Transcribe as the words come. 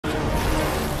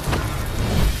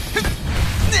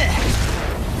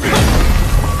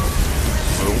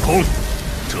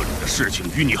的事情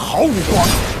与你毫无关。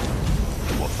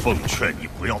我奉劝你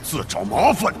不要自找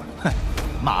麻烦。哼，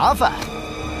麻烦？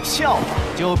笑话！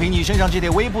就凭你身上这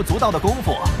点微不足道的功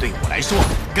夫，对我来说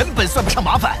根本算不上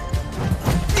麻烦。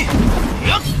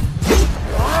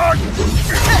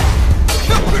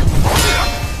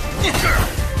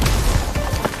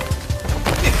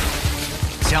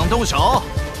想动手，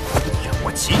让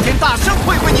我齐天大圣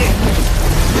会会你！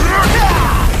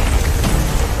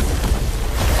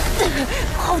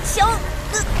好强！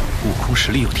悟空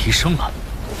实力又提升了。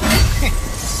哼，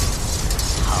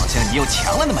好像你又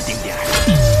强了那么丁点儿。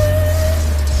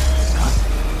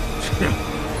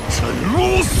真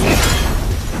啰嗦！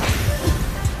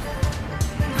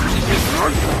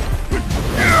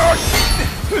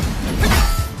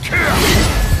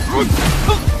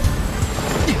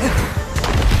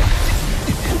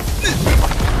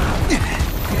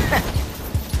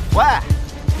喂，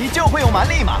你就会有蛮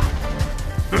力吗？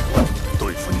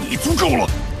对付你足够了。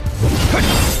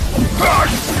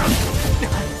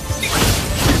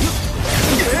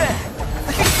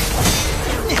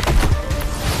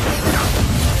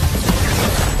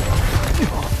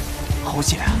好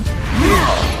险！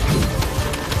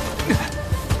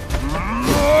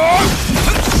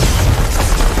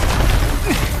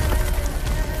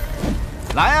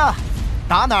来啊，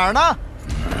打哪儿呢？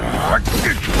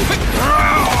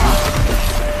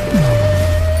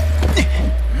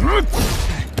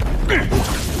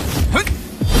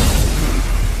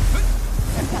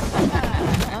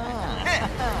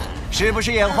是不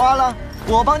是眼花了？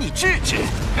我帮你治治。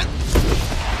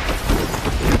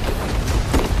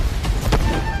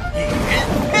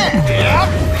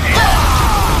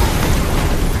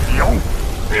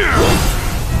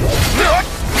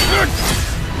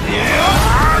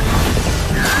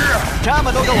这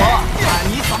么多个我，看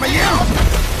你怎么赢！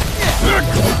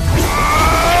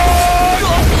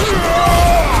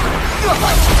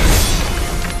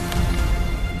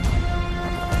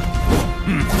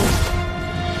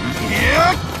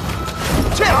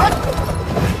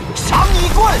赏你一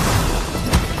棍！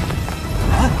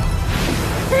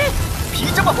皮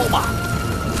这么厚吗？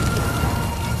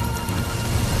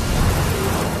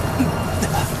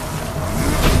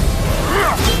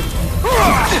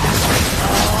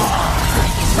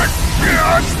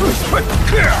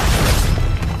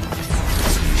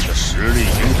你的实力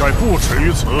应该不止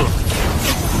于此。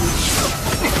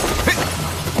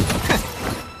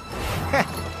哼，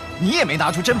你也没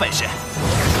拿出真本事。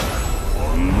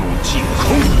狂怒尽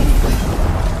空。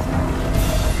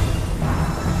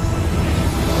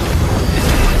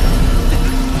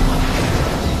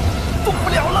动不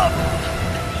了了。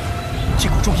这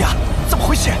股重压怎么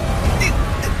回事？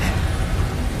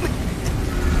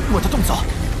我的动作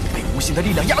被无形的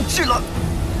力量压制了。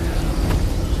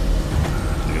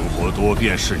灵活多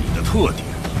变是你的特点，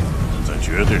在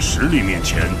绝对实力面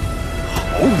前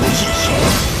毫无意义。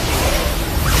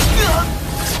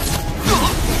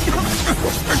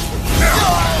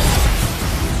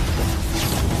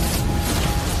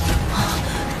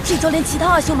这招连其他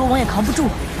阿修罗王也扛不住。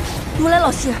如来老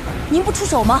师，您不出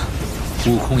手吗？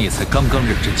悟空也才刚刚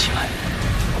认真起来。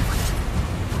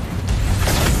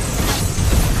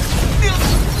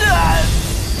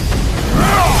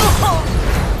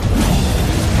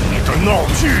你的闹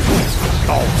剧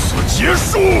到此结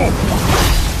束。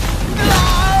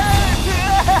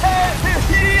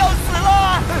要死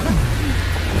了！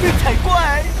才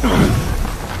怪！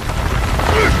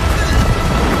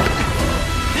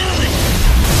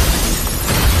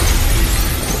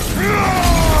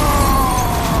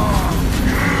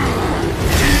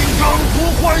金刚不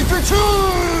坏之躯！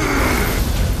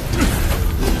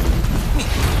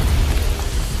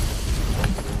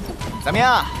怎么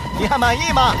样？你还满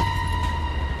意吗？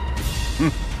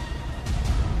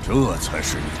这才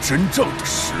是你真正的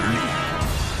实力。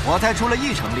我才出了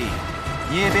1成力，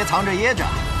你也别藏着掖着，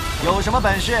有什么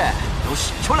本事都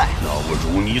使出来。那我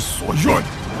如你所愿。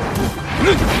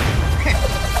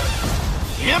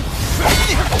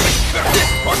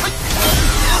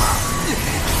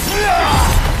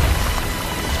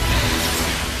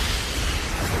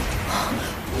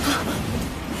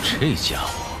这家伙。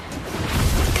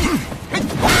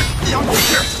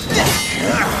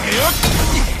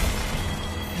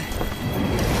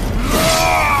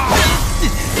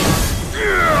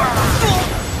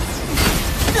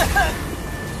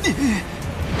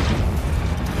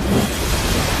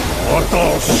我倒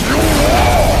是我！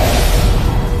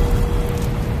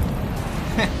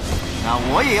哼，那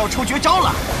我也要出绝招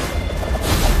了。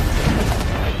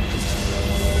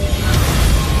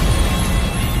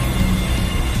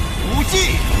武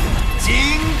技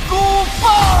金箍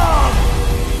棒！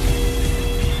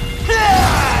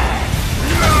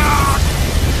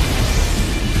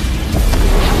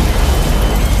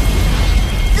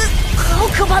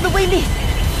威力，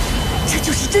这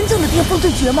就是真正的巅峰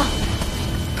对决吗？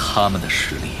他们的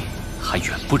实力还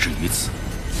远不止于此。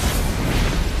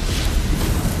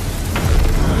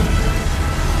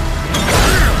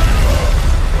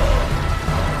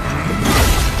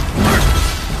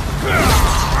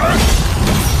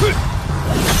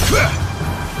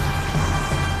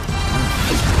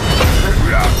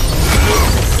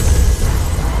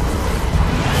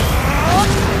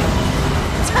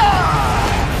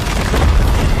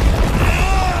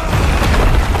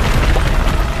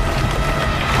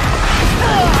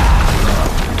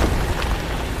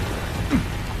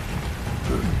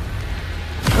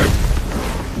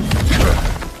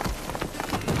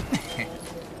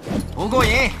不过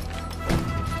瘾，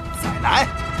再来！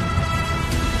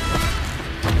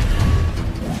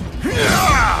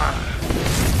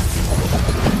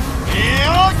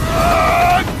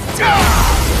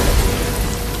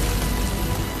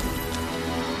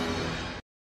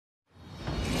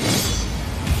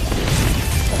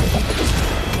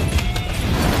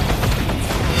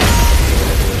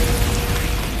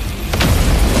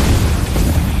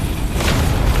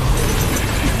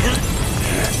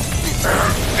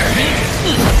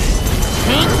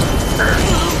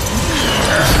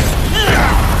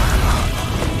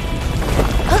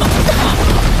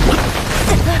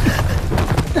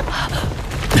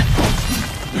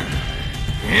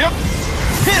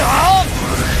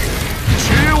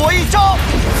吃我一招！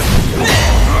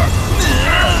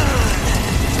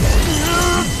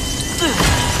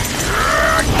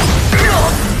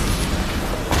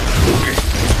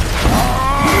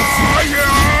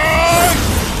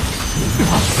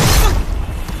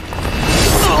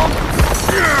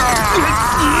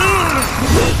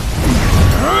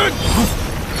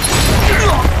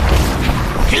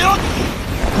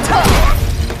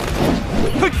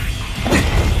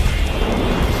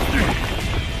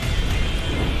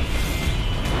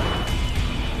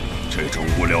这种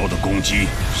无聊的攻击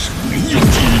是没有意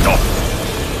义的。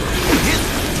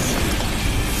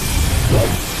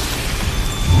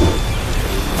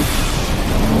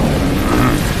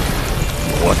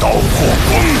魔道破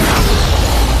风！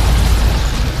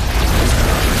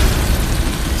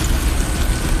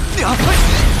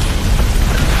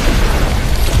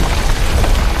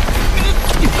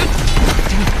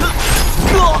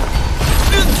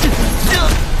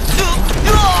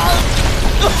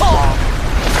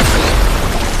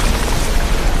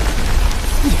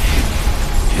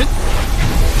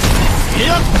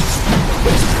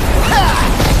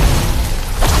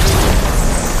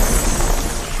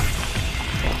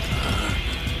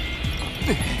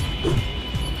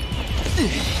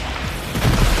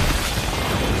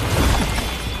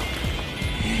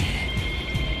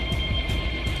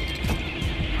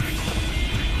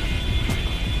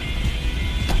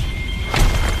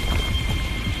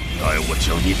待我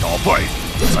将你打败，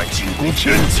再进攻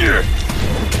天界。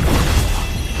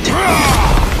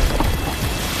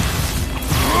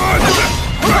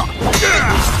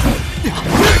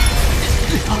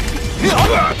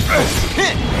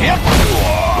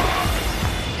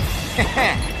嘿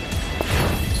嘿。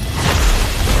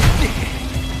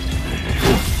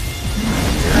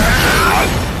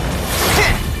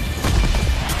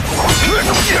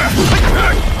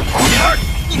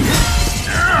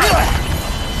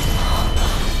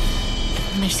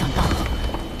没想到，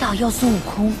大妖孙悟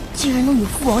空竟然能与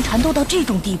父王缠斗到这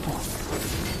种地步。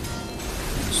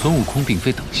孙悟空并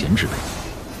非等闲之辈，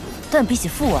但比起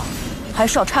父王，还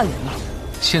是要差远了。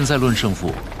现在论胜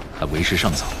负，还为时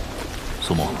尚早。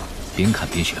苏沫，边看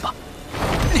边学吧。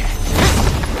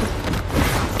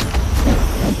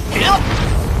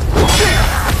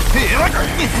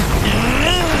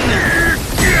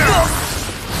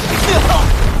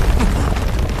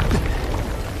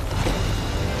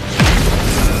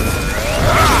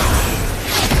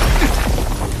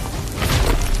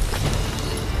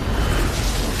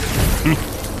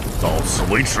到此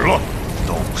为止了，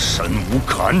斗神无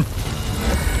砍。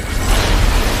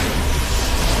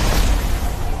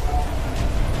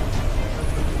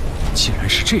竟然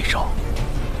是这招，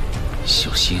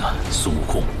小心啊，孙悟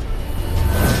空！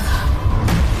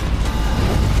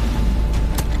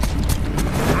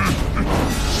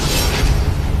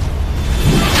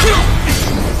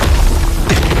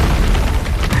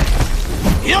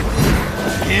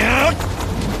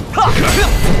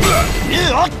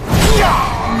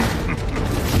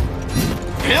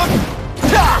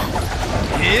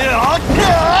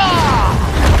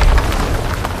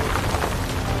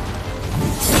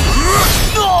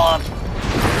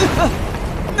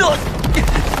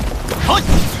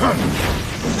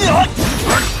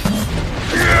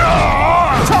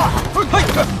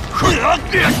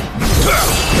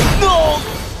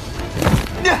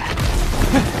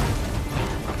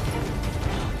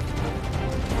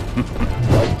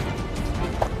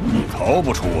你逃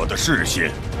不出我的视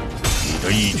线，你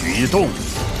的一举一动，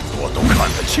我都看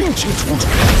得清清楚楚。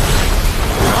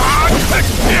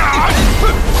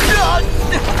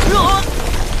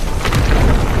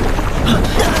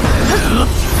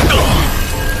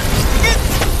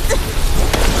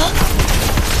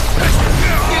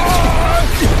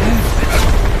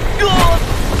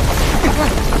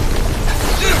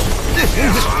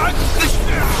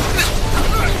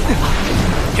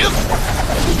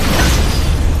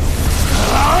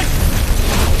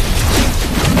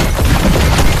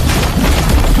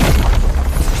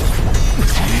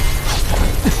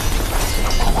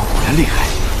狂王果然厉害，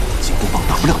金箍棒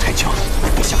打不了太久，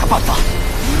得想个办法。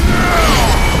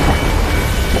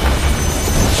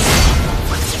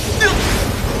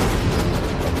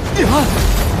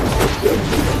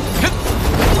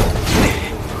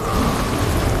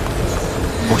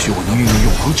或许我能运用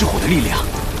永恒之火的力量。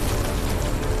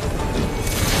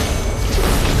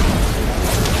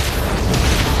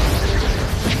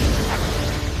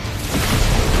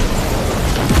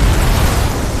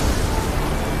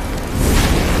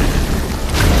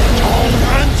超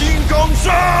难金刚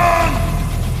山！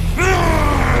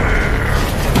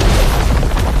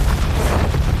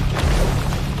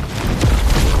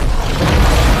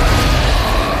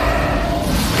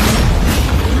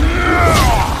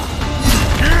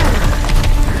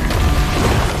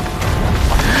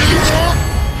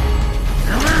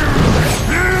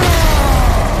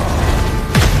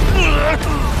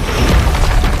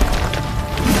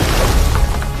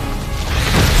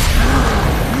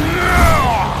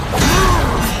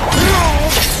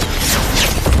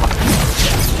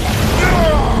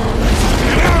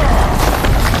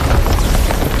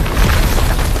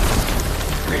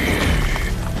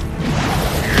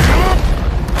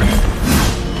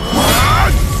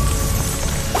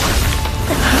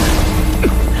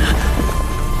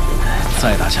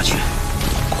再打下去，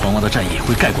狂王的战役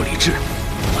会盖过理智，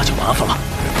那就麻烦了。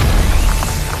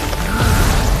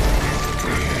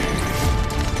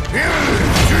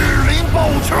巨灵宝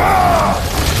拳！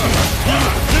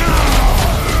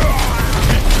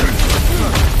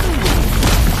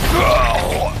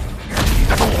你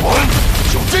的动魂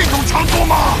有这种强度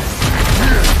吗？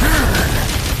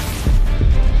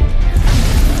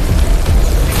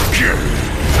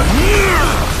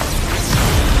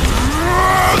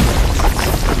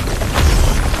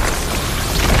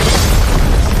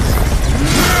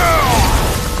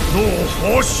怒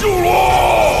火修罗！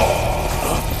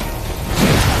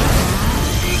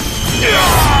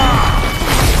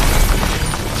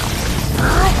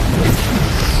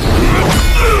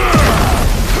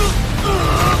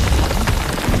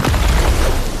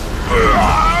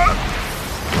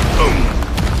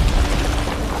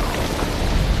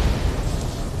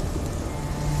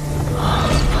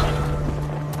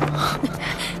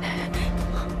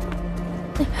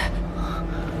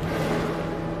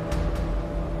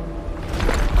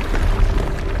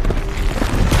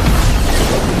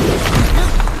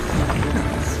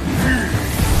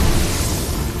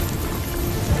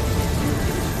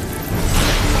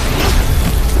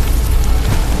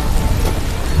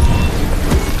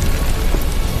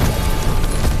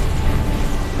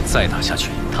再打下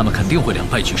去，他们肯定会两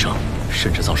败俱伤，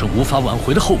甚至造成无法挽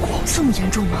回的后果。这么严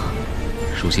重吗？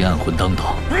如今暗魂当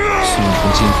道，孙悟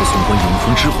空肩负送还永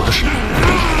恒之火的使命，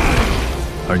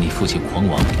而你父亲狂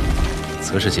王，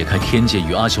则是解开天界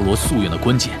与阿修罗夙愿的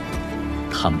关键。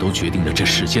他们都决定着这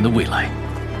世间的未来。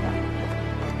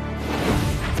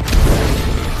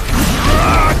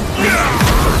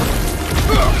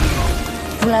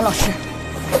如来老师，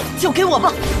交给我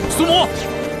吧。苏魔。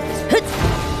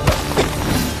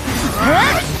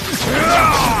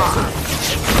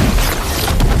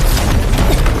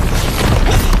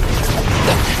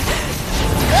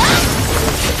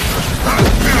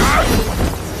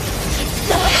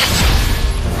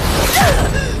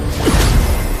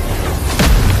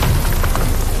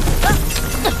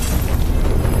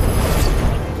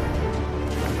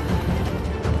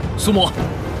苏魔，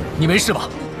你没事吧？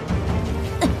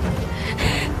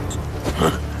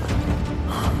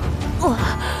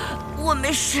我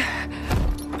没事。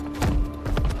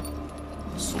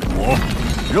苏魔，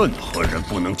任何人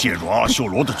不能介入阿修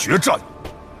罗的决战，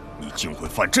你竟会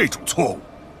犯这种错误，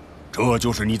这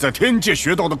就是你在天界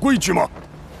学到的规矩吗？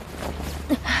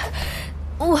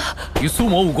与苏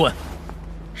魔无关，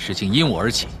事情因我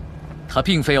而起，他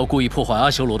并非要故意破坏阿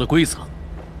修罗的规则，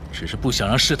只是不想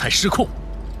让事态失控。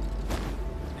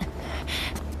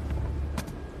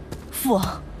父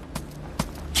王，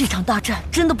这场大战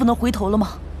真的不能回头了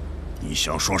吗？你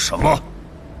想说什么？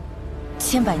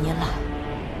千百年来，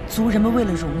族人们为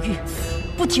了荣誉，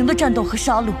不停的战斗和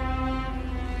杀戮，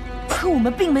可我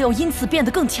们并没有因此变得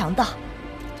更强大，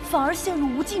反而陷入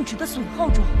无尽止的损耗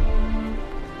中。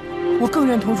我更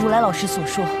认同如来老师所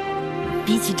说，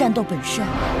比起战斗本身，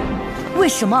为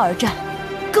什么而战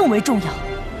更为重要。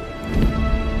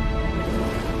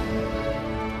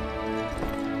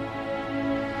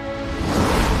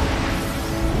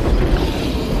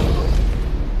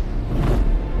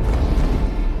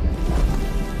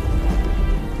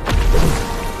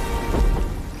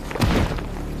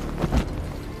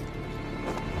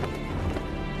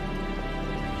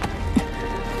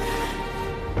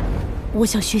我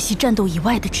想学习战斗以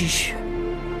外的知识。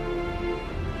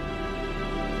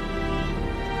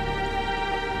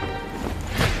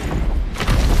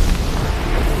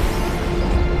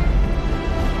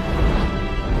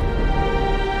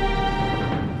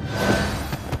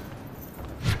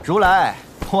如来，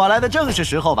我来的正是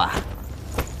时候吧？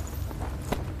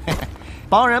嘿嘿，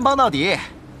帮人帮到底，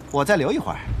我再留一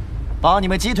会儿，帮你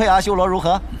们击退阿修罗如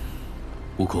何？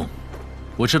悟空，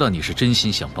我知道你是真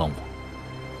心想帮我。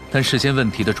但世间问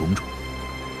题的种种，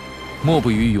莫不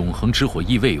与永恒之火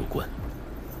异味有关。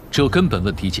只有根本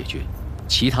问题解决，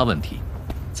其他问题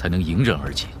才能迎刃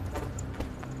而解。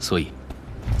所以，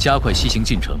加快西行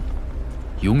进程，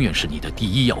永远是你的第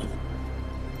一要务。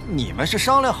你们是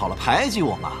商量好了排挤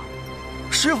我吗？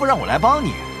师傅让我来帮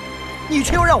你，你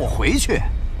却又让我回去。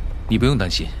你不用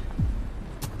担心，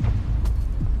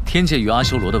天界与阿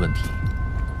修罗的问题，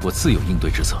我自有应对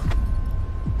之策。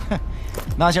哼，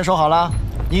那先说好了。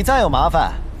你再有麻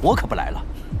烦，我可不来了。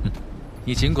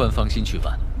你尽管放心去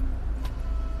办。